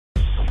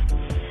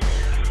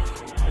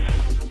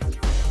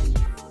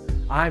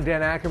I'm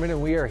Dan Ackerman,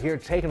 and we are here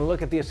taking a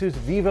look at the Asus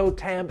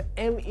VivoTab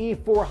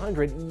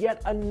ME400,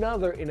 yet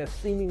another in a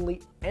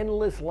seemingly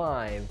endless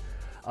line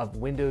of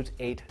Windows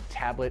 8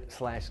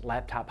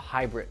 tablet/laptop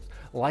hybrids.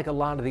 Like a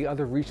lot of the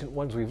other recent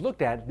ones we've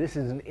looked at, this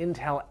is an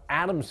Intel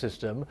Atom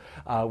system,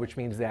 which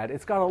means that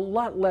it's got a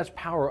lot less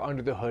power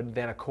under the hood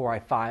than a Core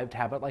i5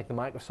 tablet like the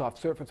Microsoft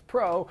Surface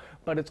Pro,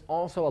 but it's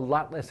also a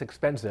lot less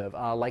expensive.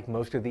 Like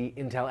most of the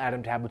Intel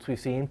Atom tablets we've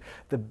seen,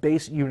 the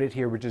base unit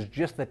here, which is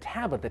just the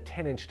tablet, the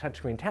 10-inch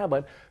touchscreen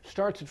tablet,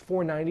 starts at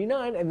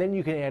 $499, and then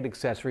you can add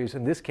accessories.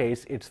 In this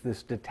case, it's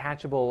this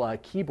detachable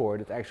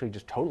keyboard. It's actually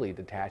just totally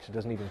detached. It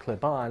doesn't even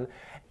clip on,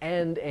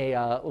 and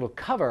a little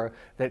cover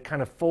that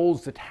kind of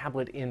folds the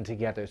tablet in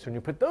together. So when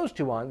you put those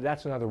two on,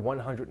 that's another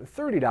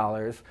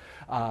 $130,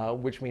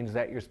 which means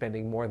that you're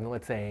spending more than,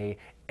 let's say,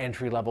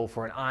 entry level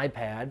for an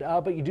iPad,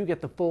 but you do get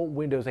the full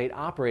Windows 8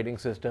 operating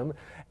system.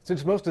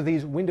 Since most of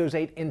these Windows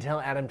 8 Intel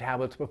Atom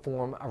tablets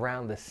perform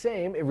around the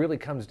same, it really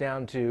comes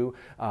down to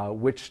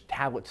which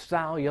tablet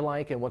style you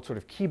like and what sort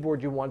of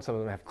keyboard you want. Some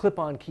of them have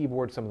clip-on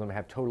keyboards, some of them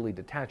have totally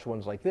detached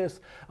ones like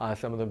this,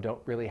 some of them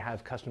don't really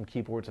have custom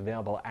keyboards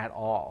available at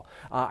all.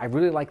 I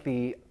really like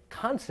the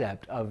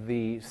concept of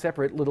the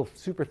separate little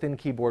super thin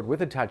keyboard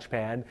with a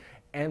touchpad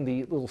and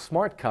the little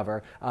smart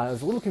cover. It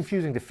was a little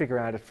confusing to figure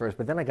out at first,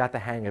 but then I got the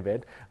hang of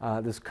it.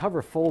 This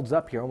cover folds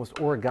up here, almost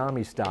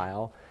origami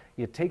style.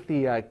 You take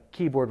the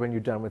keyboard when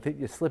you're done with it,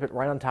 you slip it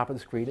right on top of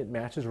the screen, it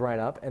matches right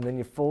up, and then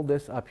you fold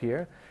this up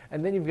here,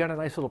 and then you've got a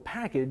nice little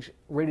package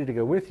ready to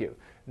go with you.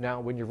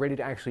 Now, when you're ready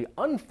to actually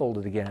unfold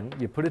it again,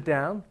 you put it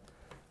down,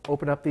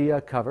 open up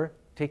the cover,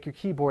 take your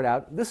keyboard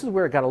out. This is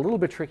where it got a little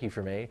bit tricky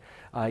for me.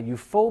 You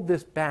fold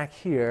this back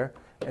here,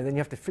 and then you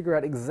have to figure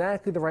out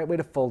exactly the right way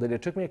to fold it.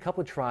 It took me a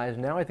couple of tries.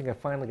 Now I think I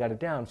finally got it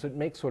down. So it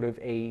makes sort of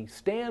a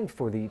stand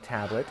for the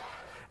tablet,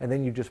 and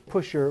then you just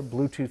push your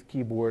Bluetooth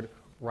keyboard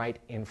right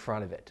in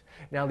front of it.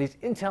 Now, these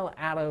Intel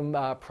Atom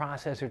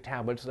processor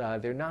tablets,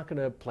 they're not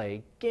going to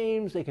play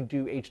games. They can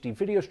do HD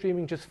video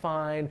streaming just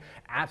fine.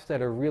 Apps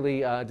that are really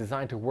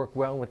designed to work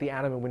well with the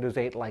Atom and Windows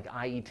 8, like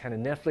IE10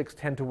 and Netflix,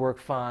 tend to work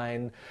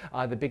fine.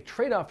 The big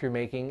trade-off you're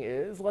making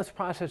is less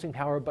processing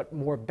power, but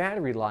more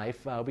battery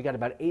life. We got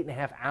about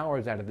 8.5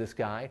 hours out of this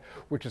guy,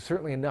 which is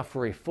certainly enough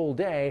for a full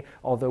day,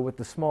 although with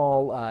the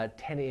small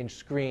 10-inch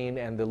screen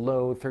and the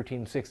low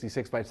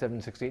 1366 by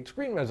 768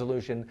 screen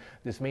resolution,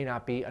 this may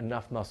not be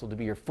enough muscle to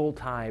be your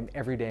full-time,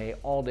 everyday,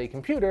 all-day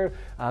computer.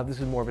 This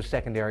is more of a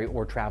secondary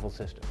or travel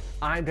system.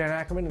 I'm Dan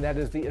Ackerman, and that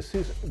is the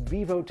Asus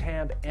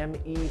VivoTab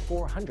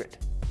ME400.